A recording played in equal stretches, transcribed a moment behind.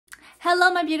Hello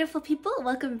my beautiful people,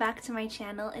 welcome back to my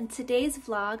channel. In today's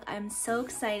vlog, I'm so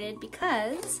excited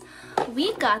because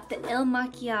we got the Il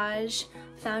Makiag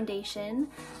foundation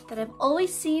that I've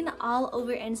always seen all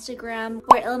over Instagram,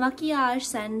 where Il Makiag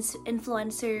sends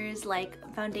influencers like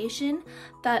foundation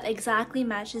that exactly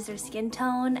matches their skin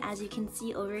tone, as you can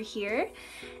see over here.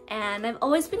 And I've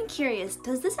always been curious,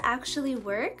 does this actually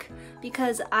work?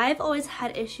 Because I've always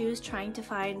had issues trying to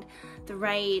find the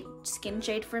right skin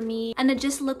shade for me, and it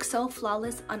just looks so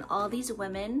flawless on all these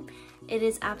women. It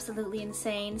is absolutely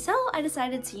insane. So I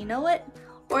decided to, you know what,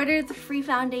 order the free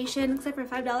foundation, except for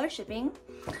 $5 shipping.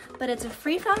 But it's a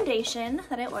free foundation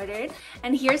that I ordered,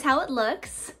 and here's how it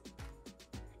looks.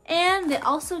 And they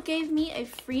also gave me a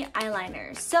free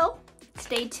eyeliner. So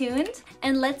stay tuned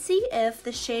and let's see if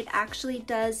the shade actually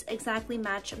does exactly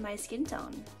match my skin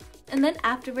tone. And then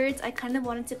afterwards, I kind of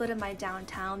wanted to go to my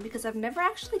downtown because I've never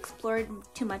actually explored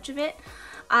too much of it.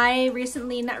 I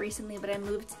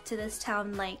moved to this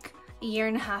town like a year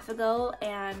and a half ago,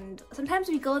 and sometimes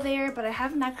we go there, but I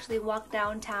haven't actually walked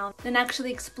downtown and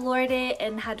actually explored it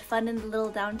and had fun in the little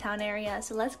downtown area.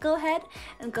 So let's go ahead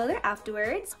and go there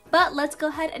afterwards. But let's go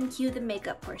ahead and cue the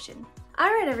makeup portion.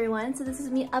 Alright everyone, so this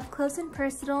is me up close and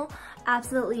personal,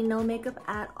 absolutely no makeup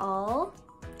at all,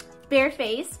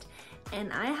 barefaced.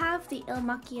 And I have the Il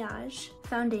Makiag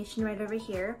foundation right over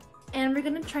here. And we're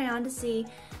gonna try on to see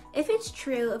if it's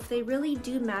true, if they really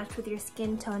do match with your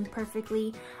skin tone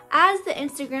perfectly, as the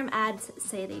Instagram ads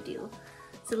say they do.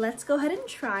 So let's go ahead and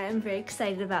try. I'm very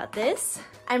excited about this.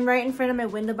 I'm right in front of my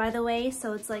window, by the way,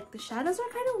 so it's like the shadows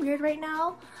are kind of weird right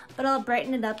now, but I'll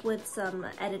brighten it up with some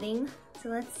editing. So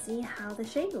let's see how the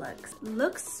shade looks.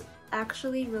 Looks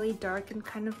actually really dark and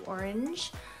kind of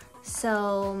orange.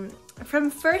 So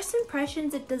from first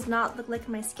impressions, it does not look like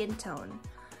my skin tone,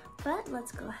 but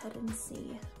let's go ahead and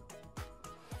see.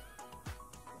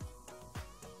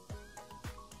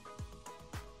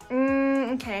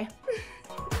 Okay.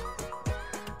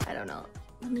 I don't know.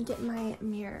 Let me get my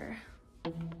mirror.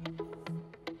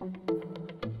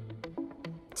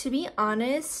 To be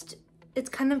honest, it's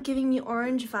kind of giving me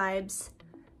orange vibes.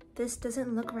 This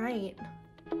doesn't look right.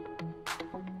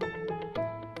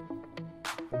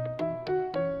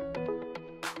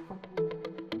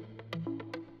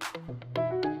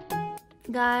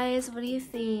 Guys, what do you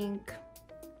think?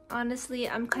 Honestly,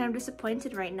 I'm kind of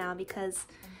disappointed right now because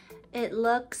it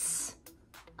looks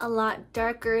a lot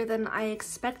darker than I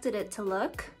expected it to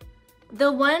look.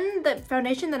 The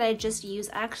foundation that I just used,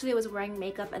 actually was wearing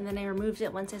makeup and then I removed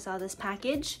it once I saw this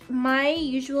package. My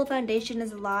usual foundation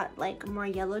is a lot like more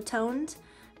yellow toned.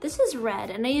 This is red,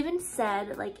 and I even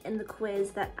said like in the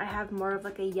quiz that I have more of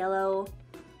like a yellow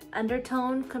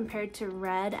undertone compared to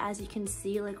red, as you can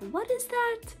see. Like, what is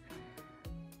that?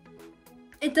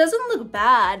 It doesn't look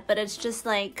bad, but it's just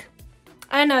like,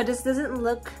 I don't know, it just doesn't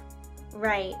look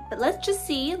right. But let's just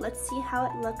see. Let's see how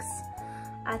it looks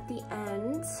at the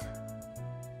end.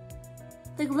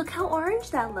 Like, look how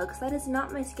orange that looks. That is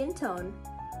not my skin tone.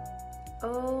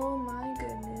 Oh my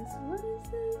goodness. What is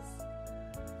this?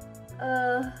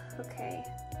 Okay.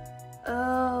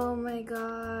 Oh my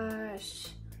gosh.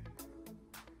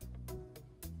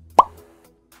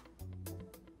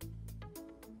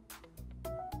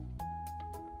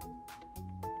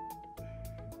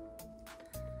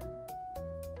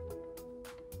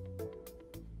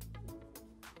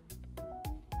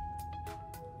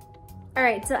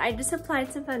 Alright, so I just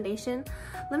applied some foundation.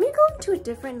 Let me go into a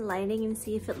different lighting and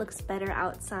see if it looks better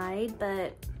outside,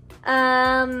 but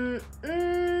I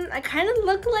kind of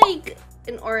look like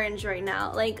an orange right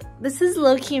now. Like, this is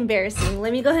low-key embarrassing.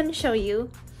 Let me go ahead and show you.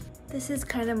 This is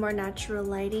kind of more natural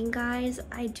lighting, guys.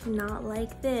 I do not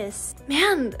like this.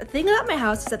 Man, the thing about my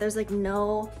house is that there's like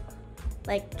no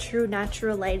like true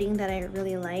natural lighting that I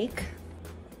really like.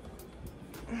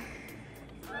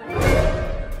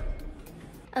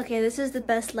 Okay, this is the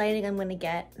best lighting I'm gonna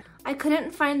get. I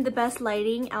couldn't find the best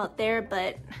lighting out there,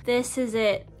 but this is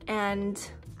it, and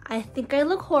I think I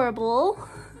look horrible.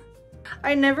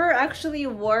 I never actually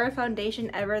wore a foundation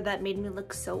ever that made me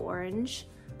look so orange.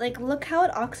 Like, look how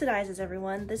it oxidizes,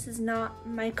 everyone. This is not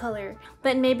my color.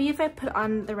 But maybe if I put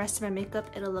on the rest of my makeup,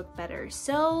 it'll look better.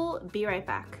 So, be right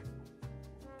back.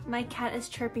 My cat is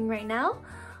chirping right now.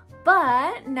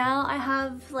 But now I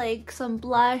have like some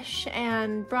blush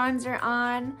and bronzer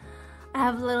on. I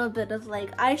have a little bit of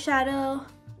like eyeshadow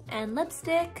and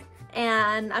lipstick,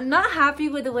 and I'm not happy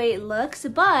with the way it looks,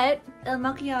 but Il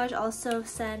Makiag also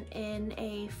sent in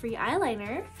a free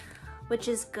eyeliner, which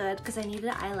is good because I needed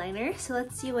an eyeliner. So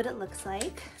let's see what it looks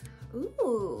like.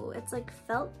 Ooh, it's like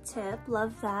felt tip,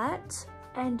 love that.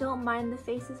 And don't mind the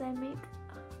faces I make.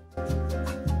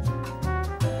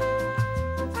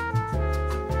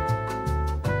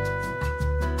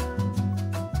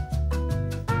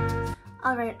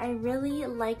 Alright, I really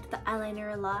liked the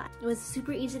eyeliner a lot. It was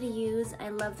super easy to use. I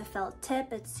love the felt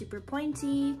tip. It's super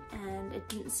pointy and it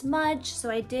didn't smudge, so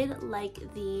I did like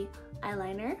the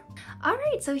eyeliner.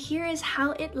 Alright, so here is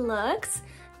how it looks.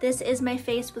 This is my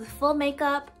face with full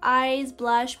makeup, eyes,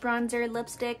 blush, bronzer,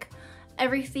 lipstick,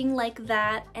 everything like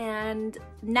that, and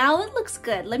now it looks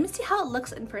good. Let me see how it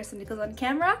looks in person because on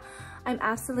camera, I'm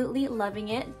absolutely loving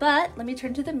it, but let me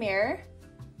turn to the mirror.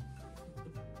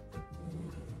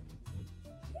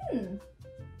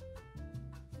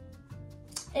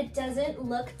 It doesn't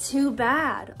look too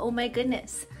bad. Oh my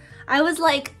goodness. I was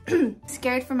like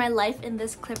scared for my life in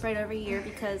this clip right over here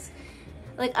because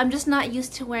like I'm just not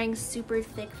used to wearing super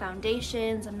thick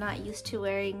foundations. I'm not used to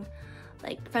wearing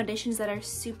like foundations that are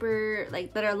super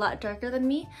like that are a lot darker than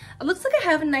me. It looks like I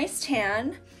have a nice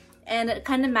tan and it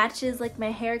kind of matches like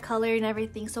my hair color and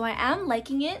everything, so I am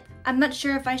liking it. I'm not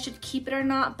sure if I should keep it or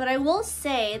not, but I will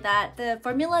say that the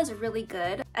formula is really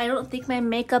good. I don't think my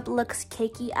makeup looks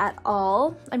cakey at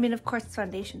all. I mean, of course it's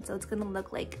foundation, so it's gonna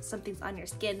look like something's on your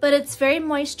skin, but it's very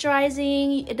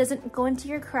moisturizing. It doesn't go into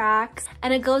your cracks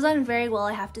and it goes on very well,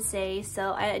 I have to say.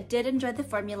 So I did enjoy the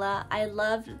formula. I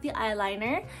loved the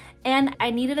eyeliner and I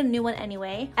needed a new one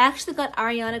anyway. I actually got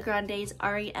Ariana Grande's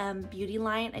REM beauty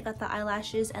line. I got the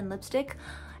eyelashes and lipstick,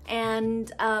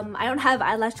 and I don't have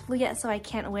eyelash glue yet, so I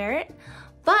can't wear it,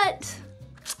 but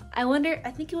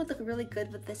I think it would look really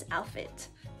good with this outfit.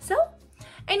 So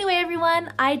anyway,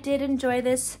 everyone, I did enjoy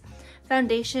this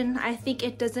foundation. I think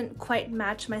it doesn't quite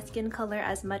match my skin color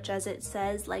as much as it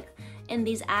says like in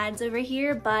these ads over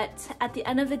here, but at the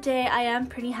end of the day, I am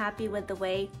pretty happy with the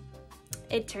way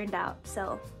it turned out.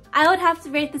 So I would have to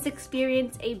rate this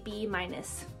experience a B-.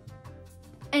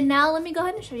 And now let me go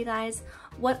ahead and show you guys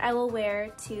what I will wear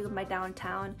to my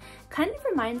downtown. Kind of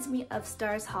reminds me of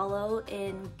Stars Hollow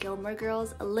in Gilmore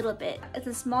Girls a little bit. It's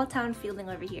a small town feeling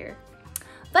over here.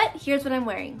 But here's what I'm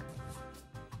wearing.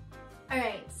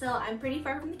 Alright, so I'm pretty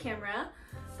far from the camera,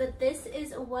 but this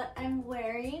is what I'm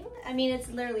wearing. I mean, it's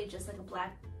literally just like a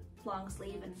black long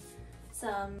sleeve and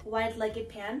some wide-legged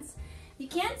pants. You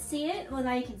can't see it, well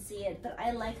now you can see it, but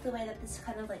I like the way that this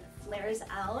kind of like flares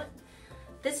out.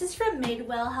 This is from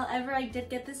Madewell, however I did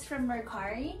get this from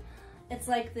Mercari. It's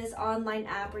like this online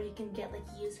app where you can get like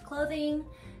used clothing.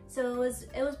 So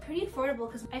it was pretty affordable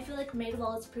because I feel like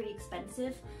Madewell is pretty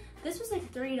expensive. This was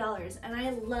like $3 and I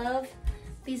love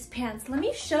these pants. Let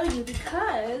me show you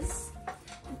because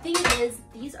the thing is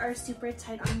these are super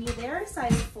tight on me. They're a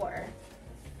size 4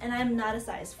 and I'm not a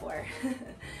size 4.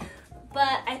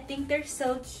 But I think they're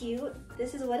so cute.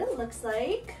 This is what it looks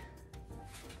like.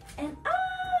 And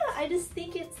I just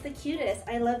think it's the cutest.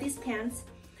 I love these pants.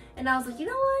 And I was like, you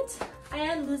know what? I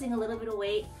am losing a little bit of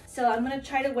weight. So I'm gonna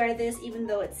try to wear this even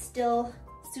though it's still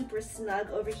super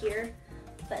snug over here.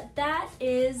 But that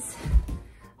is,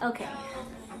 okay.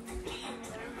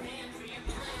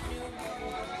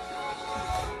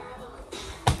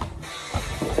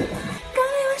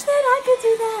 God, I wish that I could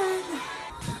do that.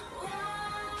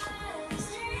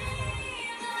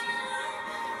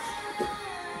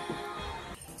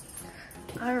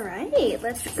 All right,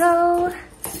 let's go.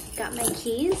 Got my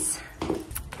keys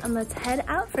and let's head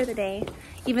out for the day,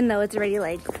 even though it's already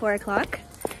like 4 o'clock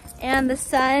and the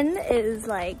sun is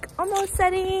like almost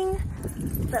setting.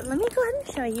 But let me go ahead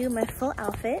and show you my full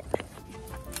outfit.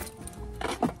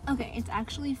 Okay, it's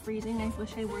actually freezing. I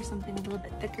wish I wore something a little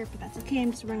bit thicker, but that's okay.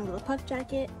 I'm just wearing a little puff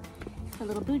jacket, my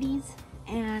little booties,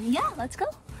 and yeah, let's go.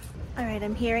 All right,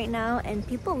 I'm here right now and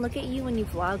people look at you when you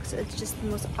vlog, so it's just the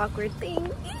most awkward thing.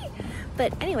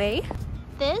 But anyway,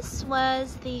 this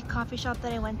was the coffee shop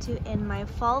that I went to in my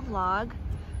fall vlog.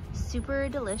 Super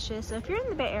delicious. So if you're in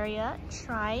the Bay Area,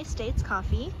 try States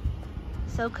Coffee.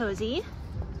 So cozy.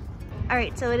 All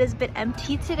right, so it is a bit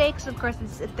empty today because of course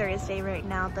it's a Thursday right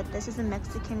now, but this is a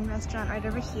Mexican restaurant right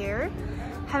over here.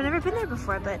 I've never been there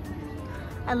before, but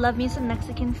I love me some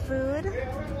Mexican food.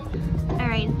 All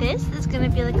right, this is gonna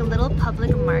be like a little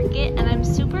public market and I'm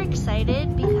super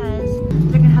excited because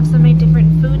they're gonna have so many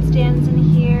different food stands in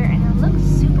here and it looks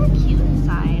super cute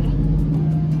inside.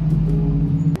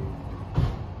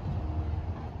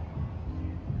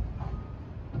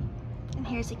 And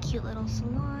here's a cute little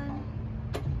salon.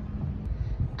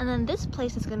 And then this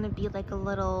place is gonna be like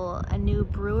a new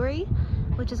brewery,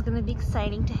 which is gonna be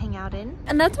exciting to hang out in.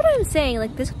 And that's what I'm saying,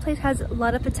 like this place has a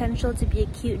lot of potential to be a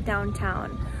cute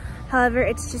downtown. However,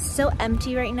 it's just so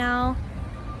empty right now.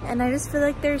 And I just feel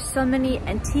like there's so many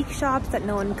antique shops that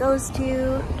no one goes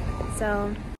to,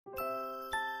 so.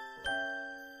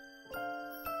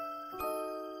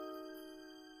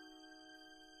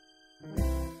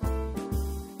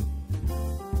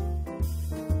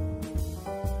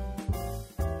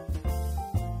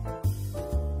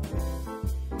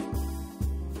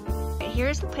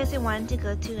 here's the place I wanted to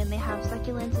go to, and they have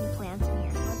succulents and plants in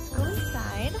here. Let's go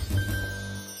inside.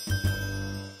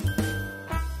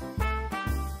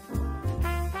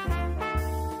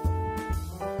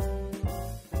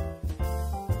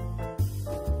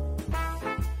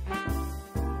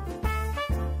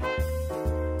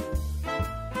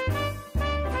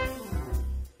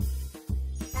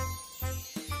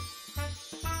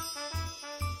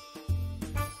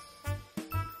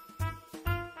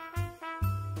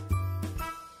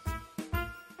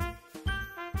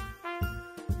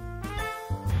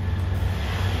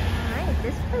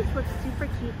 This place looks super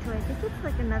cute too. I think it's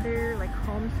like another like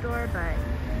home store, but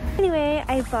anyway,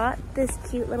 I bought this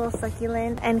cute little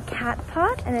succulent and cat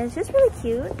pot, and it's just really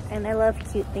cute, and I love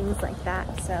cute things like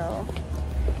that, so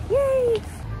yay!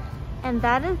 And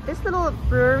that is this little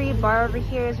brewery bar over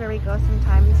here is where we go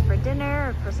sometimes for dinner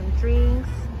or for some drinks.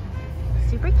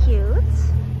 Super cute.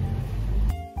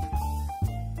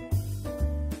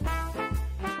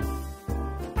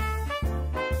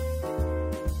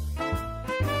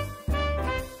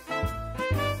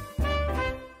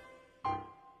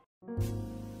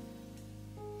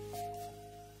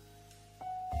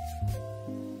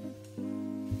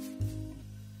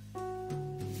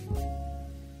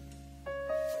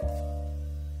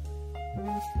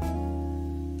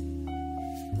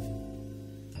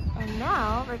 And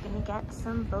now we're gonna get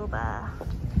some boba.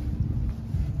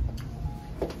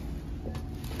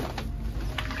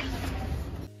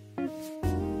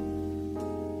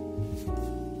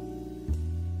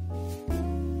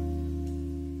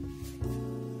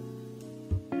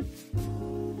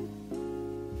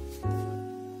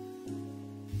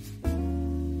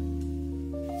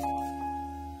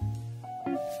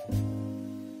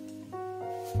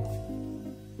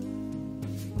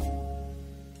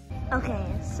 Okay,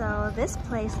 so this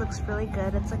place looks really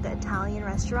good. It's like an Italian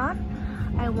restaurant.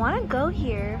 I want to go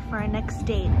here for our next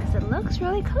date because it looks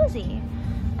really cozy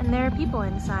and there are people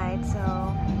inside, so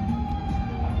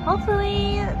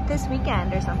hopefully this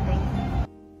weekend or something.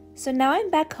 So now I'm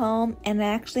back home and I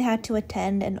actually had to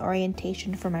attend an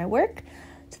orientation for my work.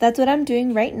 So that's what I'm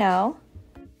doing right now.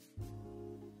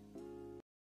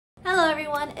 Hello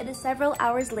everyone, it is several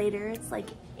hours later. It's like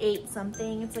 8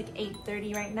 something. It's like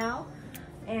 8:30 right now.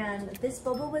 And this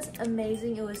boba was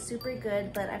amazing. It was super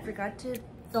good, but I forgot to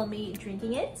film me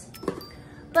drinking it.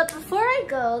 But before I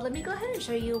go, let me go ahead and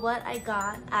show you what I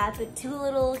got at the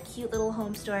 2 cute little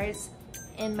home stores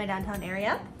in my downtown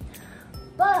area.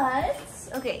 But,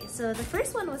 okay, so the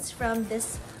first one was from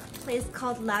this place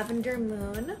called Lavender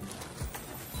Moon.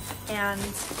 And,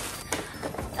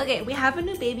 okay, we have a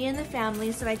new baby in the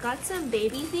family, so I got some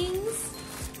baby things.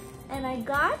 And I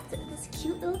got this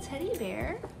cute little teddy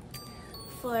bear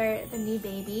for the new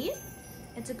baby.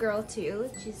 It's a girl too.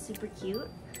 She's super cute.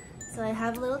 So I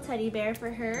have a little teddy bear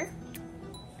for her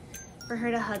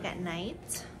to hug at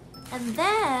night. And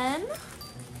then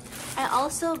I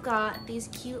also got these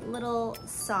cute little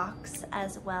socks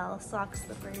as well, sock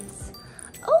slippers.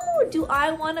 Oh, do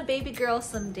I want a baby girl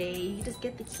someday? You just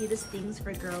get the cutest things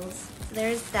for girls. So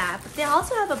there's that. But they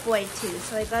also have a boy too,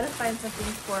 so I gotta find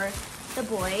something for the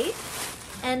boy.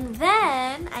 And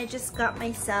then I just got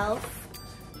myself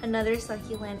another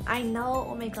succulent. I know,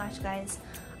 oh my gosh guys,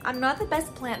 I'm not the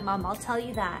best plant mom, I'll tell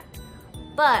you that.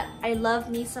 But I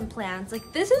love me some plants.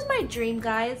 Like, this is my dream,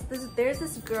 guys. There's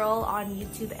this girl on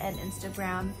YouTube and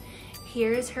Instagram.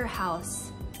 Here's her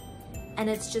house. And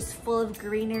it's just full of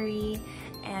greenery,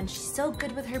 and she's so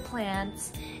good with her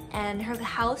plants. And her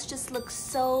house just looks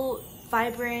so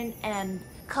vibrant and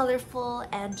colorful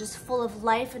and just full of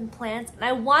life and plants. And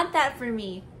I want that for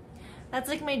me. That's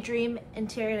like my dream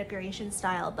interior decoration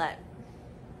style, but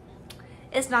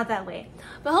it's not that way.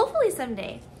 But hopefully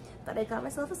someday. But I got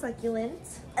myself a succulent.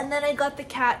 And then I got the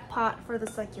cat pot for the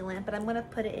succulent, but I'm gonna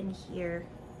put it in here.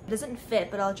 It doesn't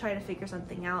fit, but I'll try to figure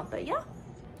something out. But yeah,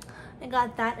 I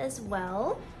got that as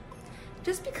well.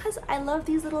 Just because I love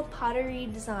these little pottery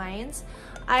designs.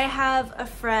 I have a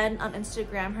friend on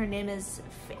Instagram, her name is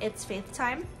It's Faith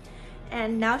Time.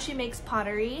 And now she makes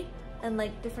pottery and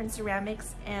like different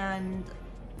ceramics, and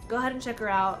go ahead and check her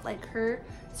out. Like, her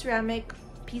ceramic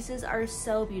pieces are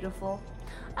so beautiful.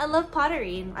 I love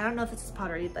pottery. I don't know if it's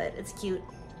pottery, but it's cute.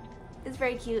 It's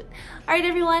very cute. All right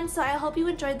everyone, so I hope you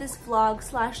enjoyed this vlog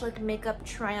 / like makeup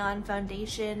try on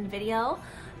foundation video,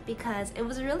 because it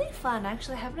was really fun.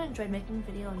 Actually, I haven't enjoyed making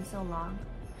a video in so long.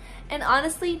 And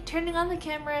honestly, turning on the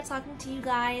camera, talking to you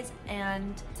guys,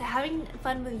 and having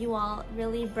fun with you all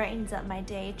really brightens up my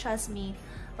day. Trust me.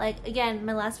 Like, again,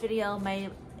 my last video, my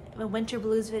winter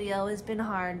blues video, has been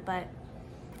hard, but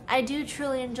I do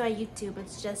truly enjoy YouTube.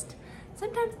 It's just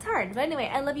sometimes it's hard. But anyway,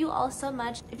 I love you all so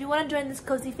much. If you want to join this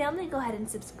cozy family, go ahead and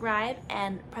subscribe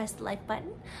and press the like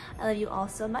button. I love you all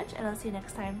so much, and I'll see you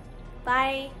next time.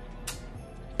 Bye!